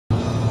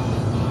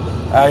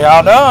How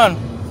y'all done?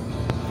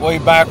 We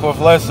back with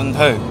lesson 2.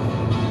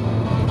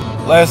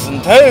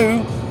 Lesson 2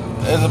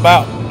 is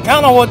about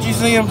kind of what you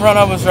see in front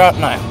of us right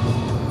now.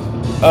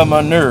 A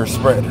manure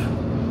spreader.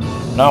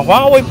 Now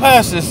while we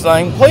pass this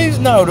thing, please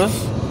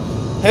notice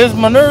his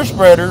manure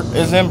spreader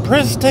is in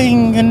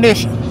pristine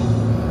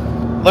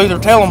condition. Luther,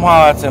 tell him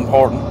why that's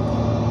important.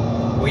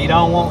 We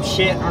don't want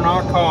shit on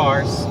our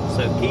cars,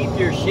 so keep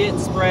your shit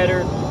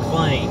spreader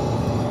clean.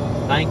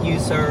 Thank you,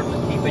 sir,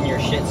 for keeping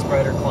your shit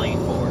spreader clean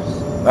for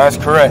us. That's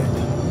correct.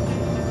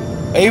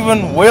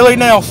 Even Willie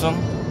Nelson,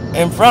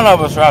 in front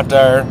of us right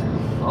there,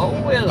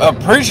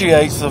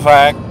 appreciates the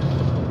fact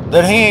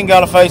that he ain't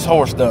got a face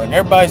horse done.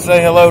 Everybody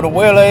say hello to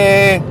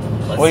Willie.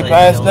 We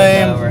passed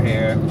him. Over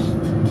here.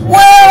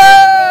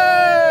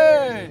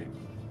 Willie!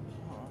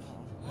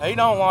 He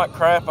don't like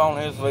crap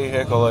on his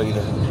vehicle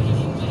either.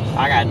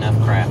 I got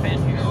enough crap in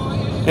here.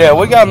 Yeah,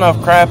 we got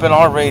enough crap in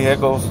our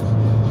vehicles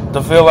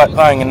to fill that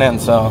thing and then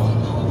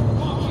some.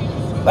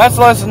 That's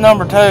lesson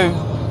number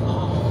 2.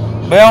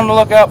 Be on the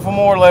lookout for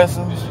more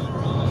lessons.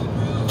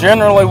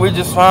 Generally, we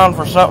just find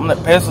for something that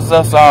pisses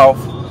us off.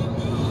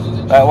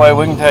 That way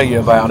we can tell you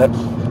about it.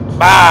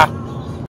 Bye!